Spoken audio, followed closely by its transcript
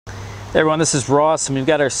Hey everyone, this is Ross, and we've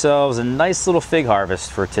got ourselves a nice little fig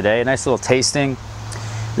harvest for today, a nice little tasting.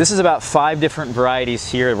 This is about 5 different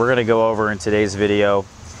varieties here we're going to go over in today's video.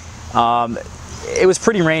 It was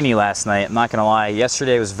pretty rainy last night, I'm not going to lie.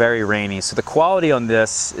 Yesterday was very rainy, so the quality on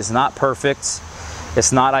this is not perfect.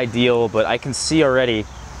 It's not ideal, but I can see already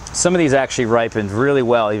some of these actually ripened really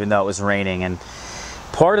well even though it was raining. And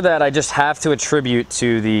part of that I just have to attribute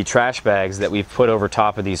to the trash bags that we've put over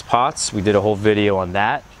top of these pots. We did a whole video on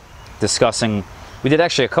that. We did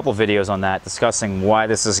actually a couple videos on that discussing why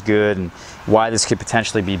this is good and why this could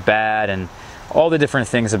potentially be bad and all the different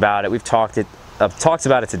things about it. I've talked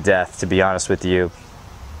about it to death, to be honest with you.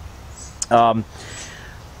 I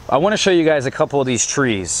want to show you guys a couple of these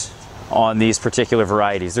trees on these particular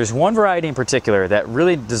varieties. There's one variety in particular that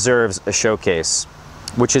really deserves a showcase,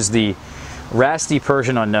 which is the Rasty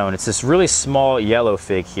Persian Unknown. It's this really small yellow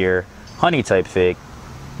fig here, honey type fig.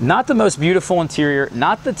 Not the most beautiful interior,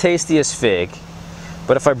 not the tastiest fig,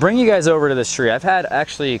 but if I bring you guys over to this tree, I've had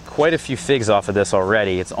actually quite a few figs off of this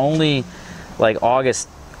already. It's only like August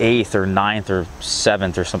 8th or 9th or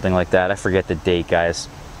 7th or something like that. I forget the date, guys.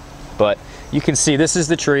 But you can see this is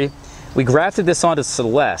the tree. We grafted this onto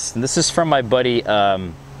Celeste, and this is from my buddy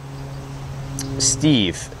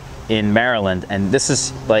Steve in Maryland, and this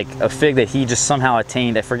is like a fig that he just somehow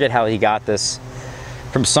attained. I forget how he got this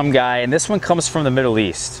from some guy, and this one comes from the Middle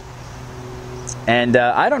East. And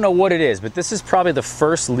I don't know what it is, but this is probably the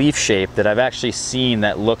first leaf shape that I've actually seen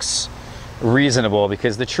that looks reasonable,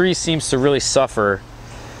 because the tree seems to really suffer,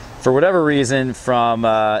 for whatever reason, from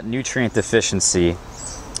nutrient deficiency.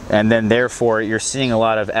 And then therefore you're seeing a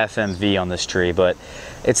lot of FMV on this tree, but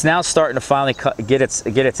it's now starting to finally get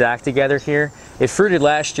its act together here. It fruited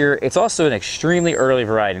last year. It's also an extremely early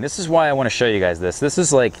variety, and this is why I want to show you guys this. This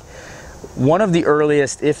is like one of the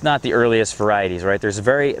earliest, if not the earliest varieties, right? There's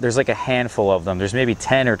like a handful of them. There's maybe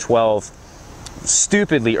 10 or 12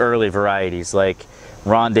 stupidly early varieties like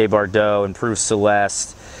Ronde Bordeaux, Improved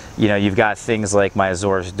Celeste. You know, you've got things like my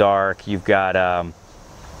Azores Dark. You've got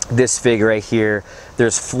this fig right here.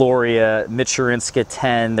 There's Floria, Michurinska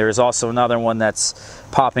 10. There's also another one that's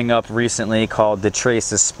popping up recently called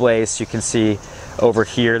Detraces Splace. You can see over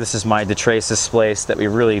here, this is my Detraces Splace that we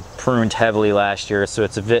really pruned heavily last year, so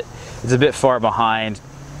it's a bit far behind.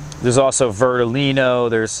 There's also Vertolino.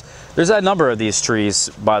 There's a number of these trees,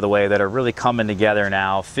 by the way, that are really coming together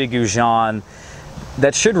now. Figujan,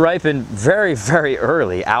 that should ripen very, very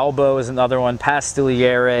early. Albo is another one.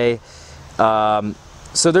 Pastiliere.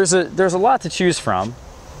 So there's a lot to choose from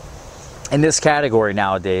in this category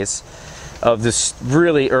nowadays of this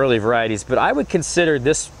really early varieties, but I would consider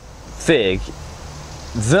this fig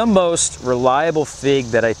the most reliable fig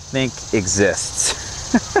that I think exists.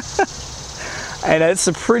 And it's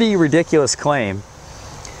a pretty ridiculous claim,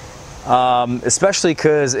 especially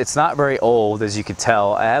because it's not very old, as you can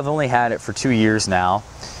tell. I have only had it for 2 years now.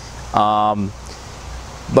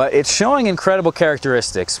 But it's showing incredible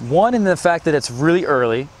characteristics. One, in the fact that it's really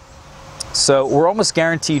early. So we're almost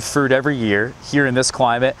guaranteed fruit every year here in this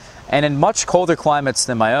climate, and in much colder climates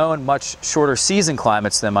than my own, much shorter season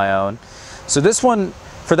climates than my own. So this one,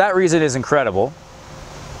 for that reason, is incredible.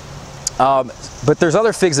 But there's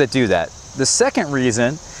other figs that do that. The second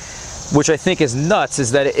reason, which I think is nuts,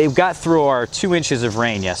 is that it got through our 2 inches of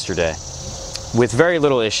rain yesterday with very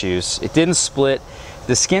little issues. It didn't split.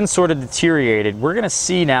 The skin sort of deteriorated. We're gonna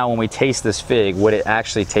see now when we taste this fig what it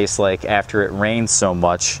actually tastes like after it rains so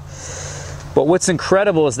much. But what's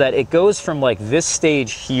incredible is that it goes from like this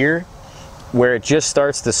stage here, where it just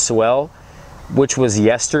starts to swell, which was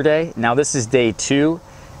yesterday. Now this is day 2.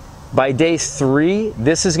 By day 3,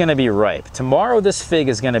 this is gonna be ripe. Tomorrow this fig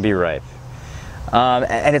is gonna be ripe.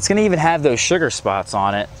 And it's gonna even have those sugar spots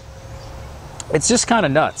on it. It's just kind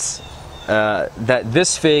of nuts that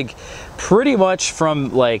this fig, pretty much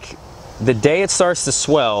from like the day it starts to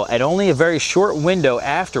swell, at only a very short window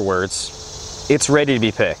afterwards, it's ready to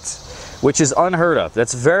be picked, which is unheard of.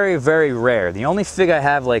 That's very, very rare. The only fig I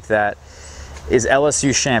have like that is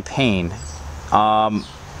LSU Champagne. And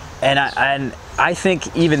I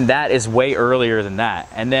think even that is way earlier than that.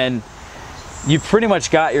 And then you've pretty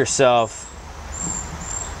much got yourself,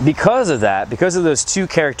 because of that, because of those 2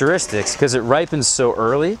 characteristics, because it ripens so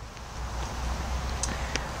early,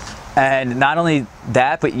 and not only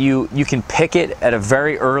that, but you can pick it at a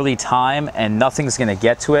very early time and nothing's gonna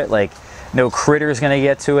get to it, like no critter's gonna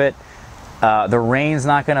get to it, the rain's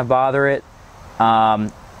not gonna bother it.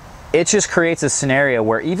 It just creates a scenario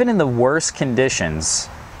where even in the worst conditions,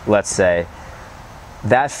 let's say,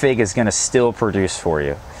 that fig is gonna still produce for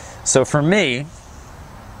you. So for me,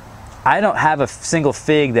 I don't have a single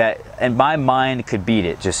fig that in my mind could beat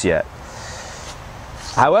it just yet.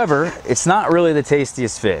 However, it's not really the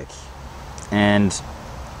tastiest fig. And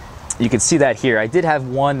you can see that here. I did have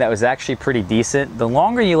one that was actually pretty decent. The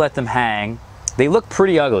longer you let them hang, they look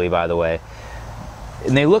pretty ugly, by the way.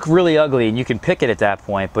 And they look really ugly, and you can pick it at that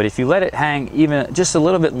point. But if you let it hang even just a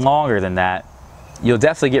little bit longer than that, you'll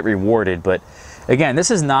definitely get rewarded. But again, this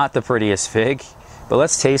is not the prettiest fig, but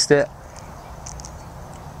let's taste it.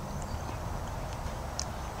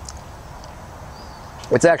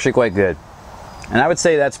 It's actually quite good. And I would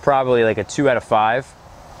say that's probably like a 2 out of 5.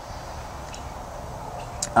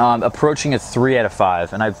 Approaching a 3 out of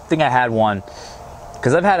 5. And I think I had one,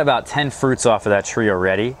 because I've had about 10 fruits off of that tree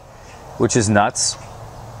already, which is nuts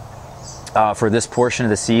for this portion of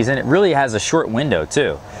the season. It really has a short window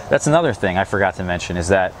too. That's another thing I forgot to mention, is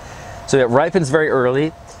that, so it ripens very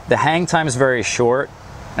early, the hang time is very short,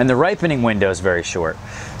 and the ripening window is very short.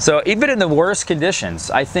 So even in the worst conditions,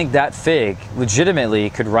 I think that fig legitimately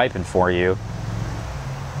could ripen for you.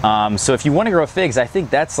 So if you want to grow figs, I think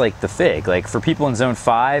that's like the fig. Like for people in zone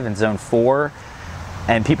 5 and zone 4,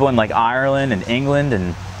 and people in like Ireland and England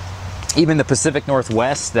and even the Pacific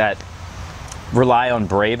Northwest that rely on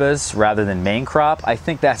Brebas rather than main crop, I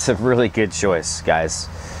think that's a really good choice, guys.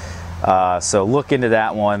 So look into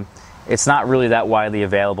that one. It's not really that widely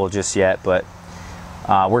available just yet, but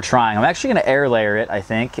we're trying. I'm actually going to air layer it, I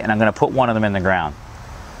think, and I'm going to put one of them in the ground.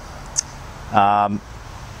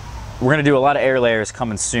 We're going to do a lot of air layers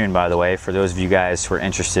coming soon, by the way, for those of you guys who are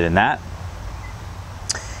interested in that.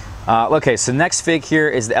 Okay, so next fig here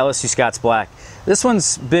is the LSU Scots Black. This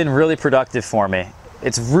one's been really productive for me.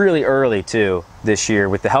 It's really early too this year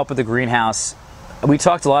with the help of the greenhouse. We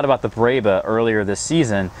talked a lot about the Breba earlier this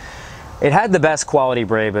season. It had the best quality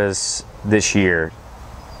Brebas this year.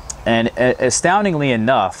 And astoundingly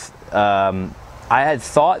enough, I had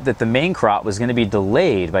thought that the main crop was going to be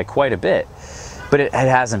delayed by quite a bit, but it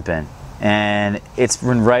hasn't been. And it's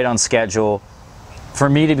been right on schedule. For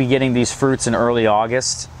me to be getting these fruits in early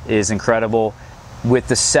August is incredible. With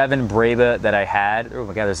the 7 Breba that I had, oh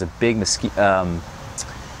my God, there's a big mosquito,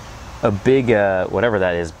 whatever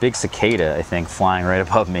that is, big cicada, I think, flying right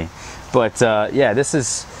above me. But yeah, this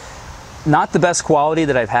is not the best quality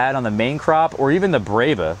that I've had on the main crop or even the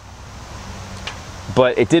Breba,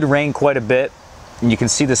 but it did rain quite a bit, and you can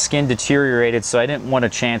see the skin deteriorated, so I didn't want to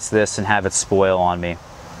chance this and have it spoil on me.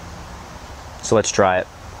 So let's try it.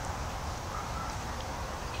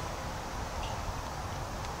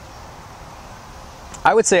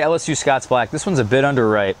 I would say LSU Scots Black, this one's a bit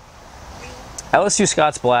underripe. LSU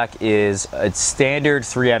Scots Black is a standard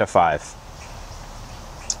 3 out of 5.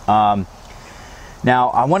 Now,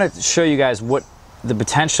 I want to show you guys what the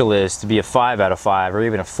potential is to be a 5 out of 5 or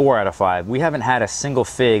even a 4 out of 5. We haven't had a single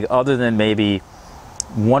fig other than maybe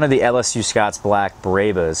one of the LSU Scots Black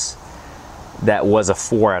Brebas that was a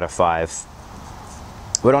 4 out of 5.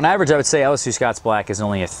 But on average, I would say LSU Scots Black is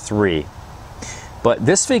only a 3. But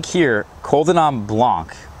this fig here, Coldenon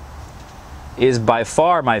Blanc, is by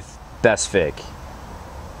far my best fig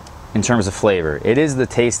in terms of flavor. It is the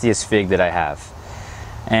tastiest fig that I have.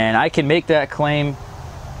 And I can make that claim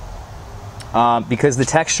because the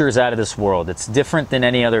texture is out of this world. It's different than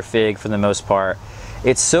any other fig for the most part.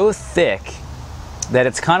 It's so thick that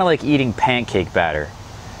it's kind of like eating pancake batter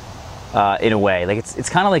in a way. Like it's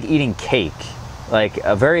kind of like eating cake, like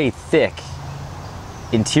a very thick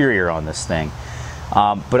interior on this thing.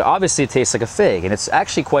 But obviously it tastes like a fig, and it's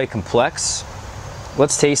actually quite complex.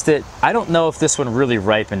 Let's taste it. I don't know if this one really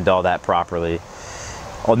ripened all that properly.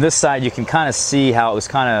 On this side, you can kind of see how it was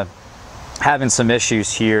kind of having some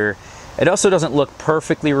issues here. It also doesn't look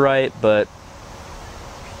perfectly right, but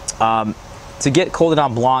to get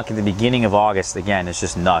Coldenon Blanc at the beginning of August, again, is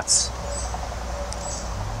just nuts.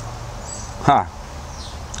 Huh.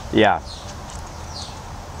 Yeah.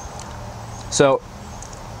 So,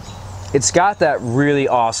 it's got that really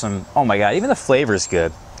awesome, oh my God, even the flavor is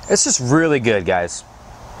good. It's just really good, guys.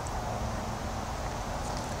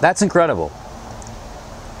 That's incredible.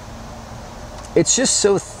 It's just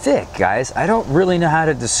so thick, guys. I don't really know how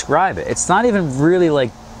to describe it. It's not even really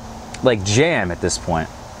like jam at this point.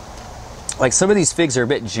 Like some of these figs are a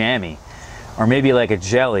bit jammy, or maybe like a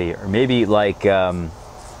jelly, or maybe like, you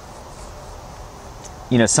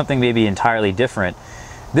know, something maybe entirely different.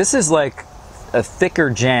 This is like a thicker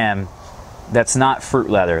jam that's not fruit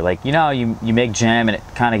leather. Like, you know, you make jam and it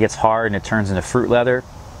kind of gets hard and it turns into fruit leather.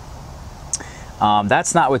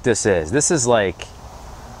 That's not what this is. This is like,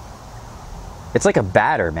 it's like a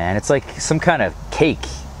batter, man. It's like some kind of cake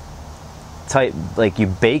type, like you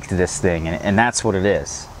baked this thing and that's what it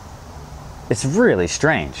is. It's really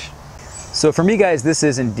strange. So for me, guys, this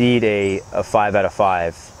is indeed a 5 out of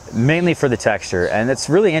 5. mainly for the texture. And it's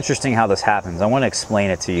really interesting how this happens. I want to explain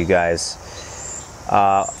it to you guys.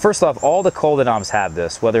 First off, all the Coldenoms have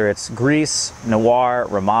this, whether it's Gris, Noir,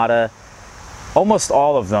 Ramada, almost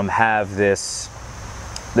all of them have this,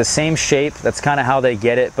 the same shape. That's kind of how they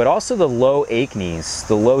get it, but also the low acnes,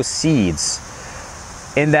 the low seeds,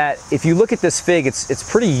 in that if you look at this fig,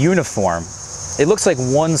 it's pretty uniform. It looks like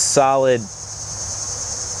one solid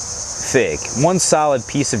fig, one solid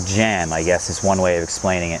piece of jam, I guess is one way of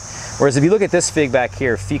explaining it. Whereas if you look at this fig back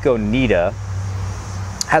here, Fico Nita,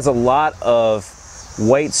 has a lot of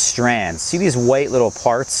white strands. See these white little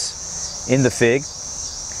parts in the fig?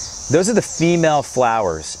 Those are the female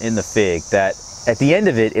flowers in the fig that at the end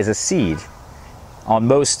of it is a seed on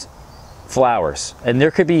most flowers. And there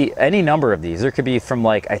could be any number of these. There could be from,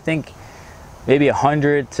 like, I think maybe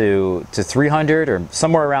 100 to 300 or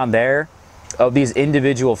somewhere around there of these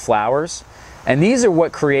individual flowers. And these are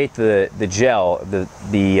what create the gel,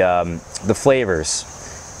 the flavors.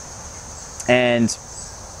 And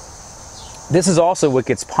this is also what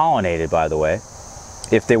gets pollinated, by the way,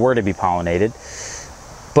 if they were to be pollinated.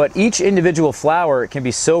 But each individual flower can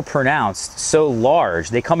be so pronounced, so large.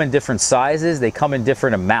 They come in different sizes, they come in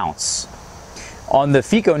different amounts. On the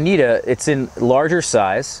Fico Nita, it's in larger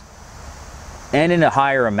size and in a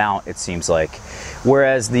higher amount, it seems like.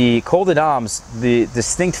 Whereas the Coldenoms, the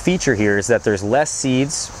distinct feature here is that there's less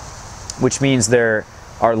seeds, which means there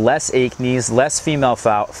are less acnes, less female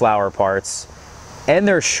flower parts, and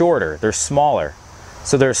they're shorter, they're smaller.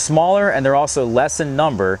 So they're smaller and they're also less in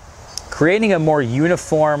number, creating a more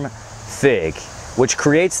uniform fig, which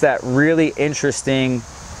creates that really interesting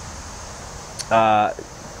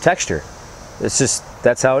texture. It's just,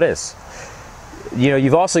 that's how it is. You know,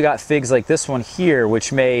 you've also got figs like this one here,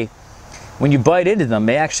 which may, when you bite into them,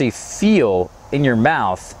 may actually feel in your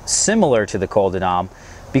mouth similar to the Coldenom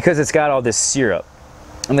because it's got all this syrup.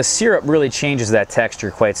 And the syrup really changes that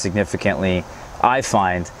texture quite significantly, I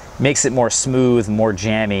find. Makes it more smooth, more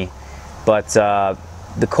jammy. But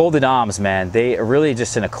the Coldenoms, man, they are really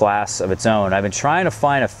just in a class of its own. I've been trying to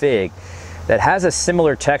find a fig that has a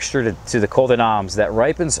similar texture to the Coldenoms that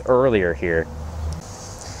ripens earlier here.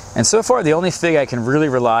 And so far, the only fig I can really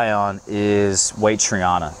rely on is White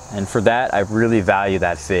Triana. And for that, I really value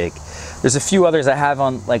that fig. There's a few others I have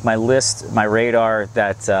on like my list, my radar,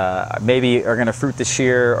 that maybe are gonna fruit this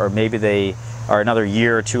year, or maybe they are another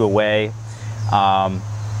year or two away.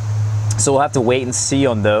 So we'll have to wait and see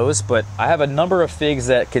on those, but I have a number of figs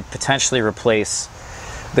that could potentially replace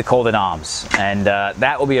the Coldenoms. And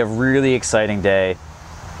that will be a really exciting day,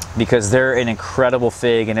 because they're an incredible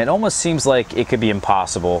fig, and it almost seems like it could be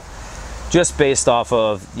impossible just based off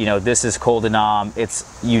of, you know, this is Coldenom, it's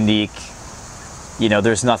unique, you know,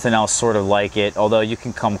 there's nothing else sort of like it, although you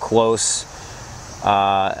can come close.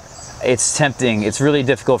 It's tempting, it's really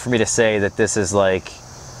difficult for me to say that this is like,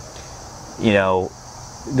 you know,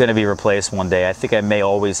 gonna be replaced one day. I think I may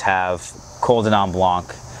always have Coldenom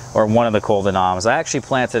Blanc, or one of the Coldenoms. I actually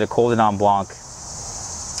planted a Coldenom Blanc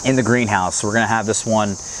in the greenhouse. We're gonna have this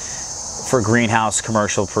one for greenhouse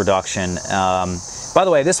commercial production. By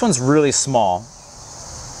the way, this one's really small.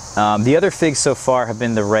 The other figs so far have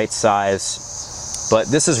been the right size, but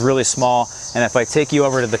this is really small. And if I take you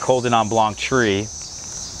over to the Coldenom Blanc tree,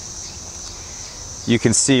 you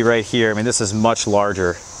can see right here, I mean, this is much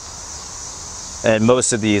larger. And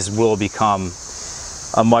most of these will become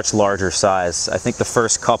a much larger size. I think the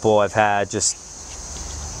first couple I've had,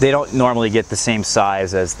 just, they don't normally get the same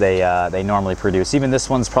size as they normally produce. Even this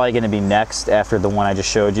one's probably gonna be next after the one I just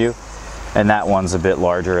showed you. And that one's a bit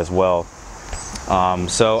larger as well.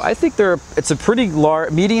 So I think it's a pretty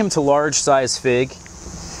medium to large size fig.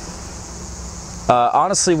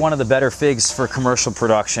 Honestly, one of the better figs for commercial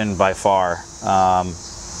production by far.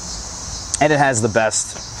 And it has the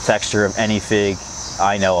best texture of any fig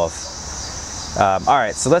I know of. All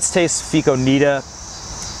right, so let's taste Fico Nita.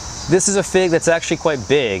 This is a fig that's actually quite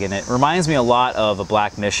big, and it reminds me a lot of a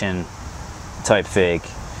Black Mission type fig.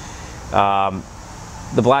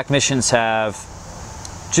 The Black Missions have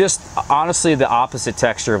just honestly the opposite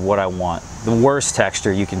texture of what I want. The worst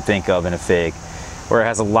texture you can think of in a fig, where it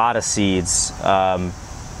has a lot of seeds.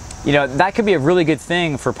 You know, that could be a really good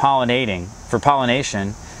thing for pollination,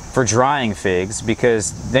 for drying figs,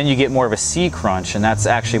 because then you get more of a seed crunch, and that's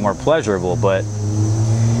actually more pleasurable. But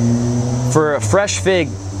for a fresh fig,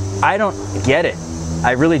 I don't get it.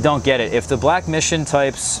 I really don't get it. If the Black Mission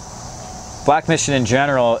types, Black Mission in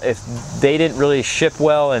general, if they didn't really ship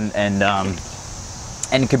well and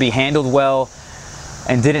could be handled well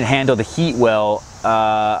and didn't handle the heat well,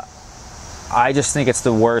 I just think it's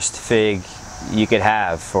the worst fig you could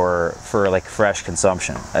have for like fresh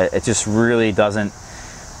consumption. It just really doesn't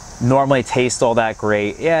normally taste all that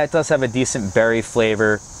great. Yeah, it does have a decent berry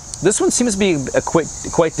flavor. This one seems to be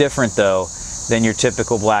quite different though than your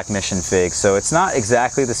typical Black Mission fig. So it's not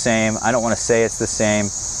exactly the same. I don't want to say it's the same,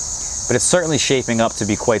 but it's certainly shaping up to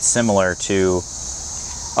be quite similar to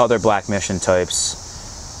other Black Mission types.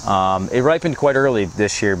 It ripened quite early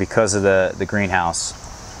this year because of the greenhouse.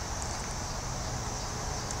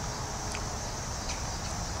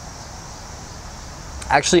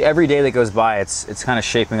 Actually, every day that goes by, it's kind of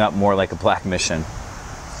shaping up more like a Black Mission.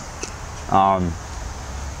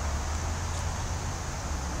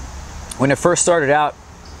 When it first started out,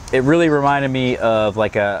 it really reminded me of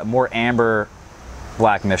like a more amber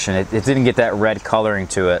Black Mission. It didn't get that red coloring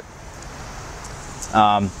to it.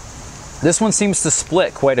 This one seems to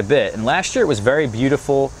split quite a bit, and last year it was very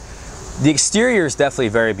beautiful. The exterior is definitely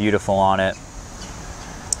very beautiful on it.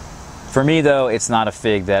 For me though, it's not a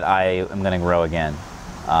fig that I am going to grow again.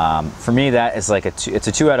 For me, that is like it's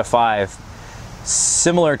a 2 out of 5,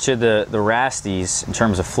 similar to the Rasties in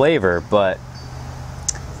terms of flavor, but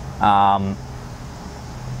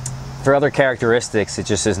for other characteristics, it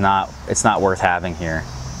just is not. It's not worth having here.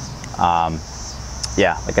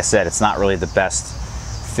 Yeah, like I said, it's not really the best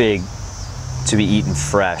fig to be eaten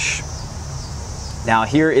fresh. Now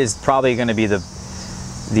here is probably going to be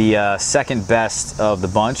the second best of the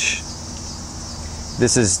bunch.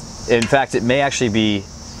 This is, in fact, it may actually be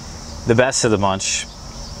the best of the bunch.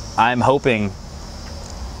 I'm hoping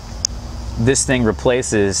this thing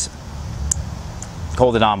replaces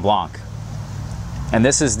Coldedon Blanc. And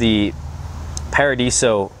this is the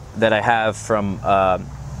Paradiso that I have from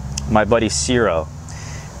my buddy Ciro.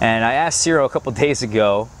 And I asked Ciro a couple days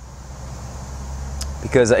ago,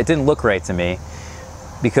 because it didn't look right to me,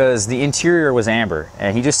 because the interior was amber.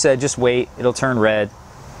 And he just said, just wait, it'll turn red.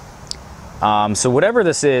 So whatever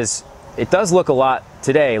this is, it does look a lot,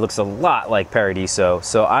 today looks a lot like Paradiso.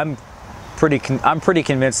 So I'm pretty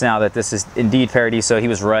convinced now that this is indeed Paradiso. He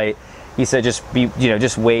was right. He said just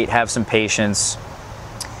just wait, have some patience.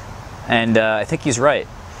 And I think he's right.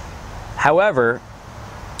 However,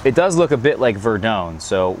 it does look a bit like Verdone.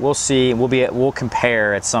 So we'll see, we'll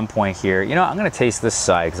compare at some point here. You know, I'm gonna taste this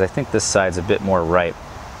side because I think this side's a bit more ripe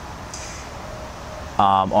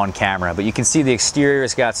on camera. But you can see the exterior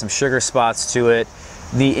has got some sugar spots to it.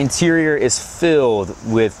 The interior is filled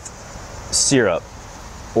with syrup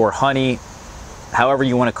or honey, however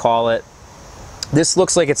you want to call it. This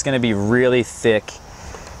looks like it's going to be really thick,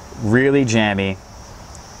 really jammy,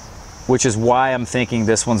 which is why I'm thinking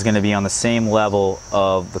this one's going to be on the same level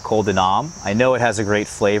of the Col de Nam. I know it has a great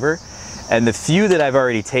flavor, and the few that I've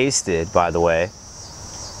already tasted, by the way,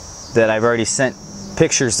 that I've already sent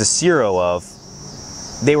pictures to Ciro of,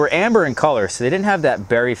 they were amber in color, so they didn't have that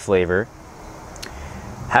berry flavor.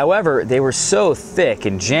 However, they were so thick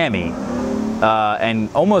and jammy and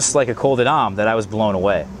almost like a Col de Nam that I was blown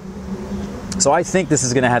away. So I think this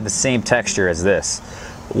is going to have the same texture as this.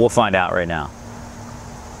 We'll find out right now.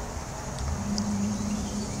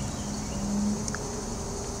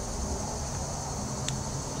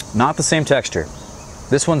 Not the same texture.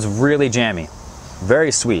 This one's really jammy,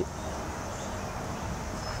 very sweet.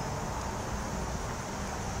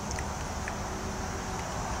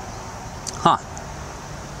 Huh.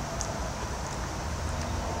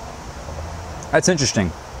 That's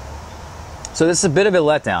interesting. So this is a bit of a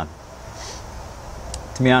letdown,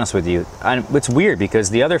 to be honest with you. It's weird because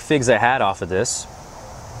the other figs I had off of this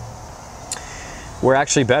were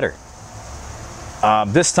actually better.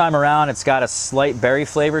 This time around, it's got a slight berry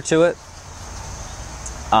flavor to it.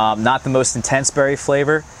 Not the most intense berry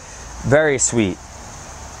flavor. Very sweet.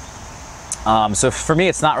 So for me,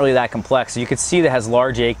 it's not really that complex. You can see that it has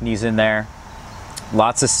large acnes in there,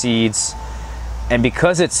 lots of seeds, and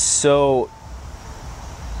because it's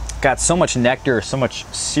got so much nectar, so much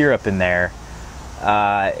syrup in there,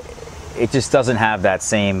 it just doesn't have that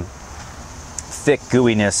same thick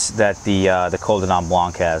gooiness that the Col de Nam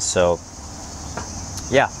Blanc has. So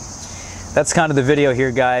yeah, that's kind of the video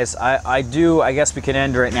here, guys. I guess we can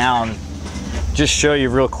end right now and just show you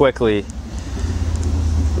real quickly.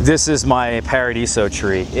 This is my Paradiso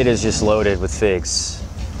tree. It is just loaded with figs.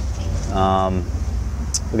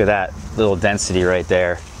 Look at that little density right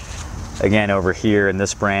there. Again, over here in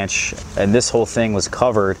this branch, and this whole thing was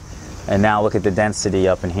covered, and now look at the density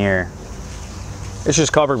up in here. It's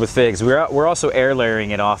just covered with figs. We're also air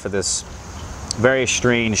layering it off of this very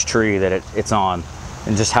strange tree that it's on,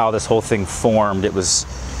 and just how this whole thing formed. It was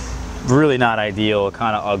really not ideal,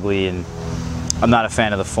 kind of ugly, and I'm not a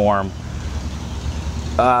fan of the form.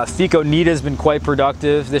 Fico Nita has been quite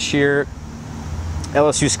productive this year.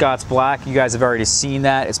 LSU Scots Black, you guys have already seen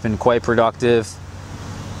that. It's been quite productive.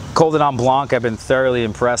 Col Blanc I've been thoroughly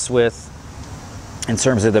impressed with in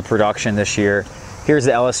terms of the production this year. Here's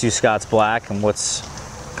the LSU Scots Black and what's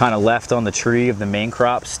kind of left on the tree of the main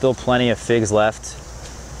crop. Still plenty of figs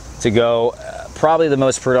left to go. Probably the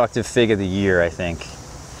most productive fig of the year, I think.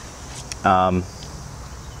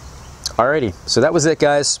 Alrighty, so that was it,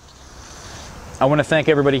 guys. I want to thank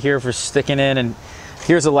everybody here for sticking in, and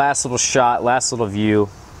here's a last little shot, last little view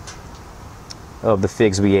of the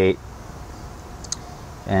figs we ate.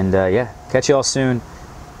 And yeah, catch you all soon.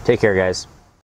 Take care, guys.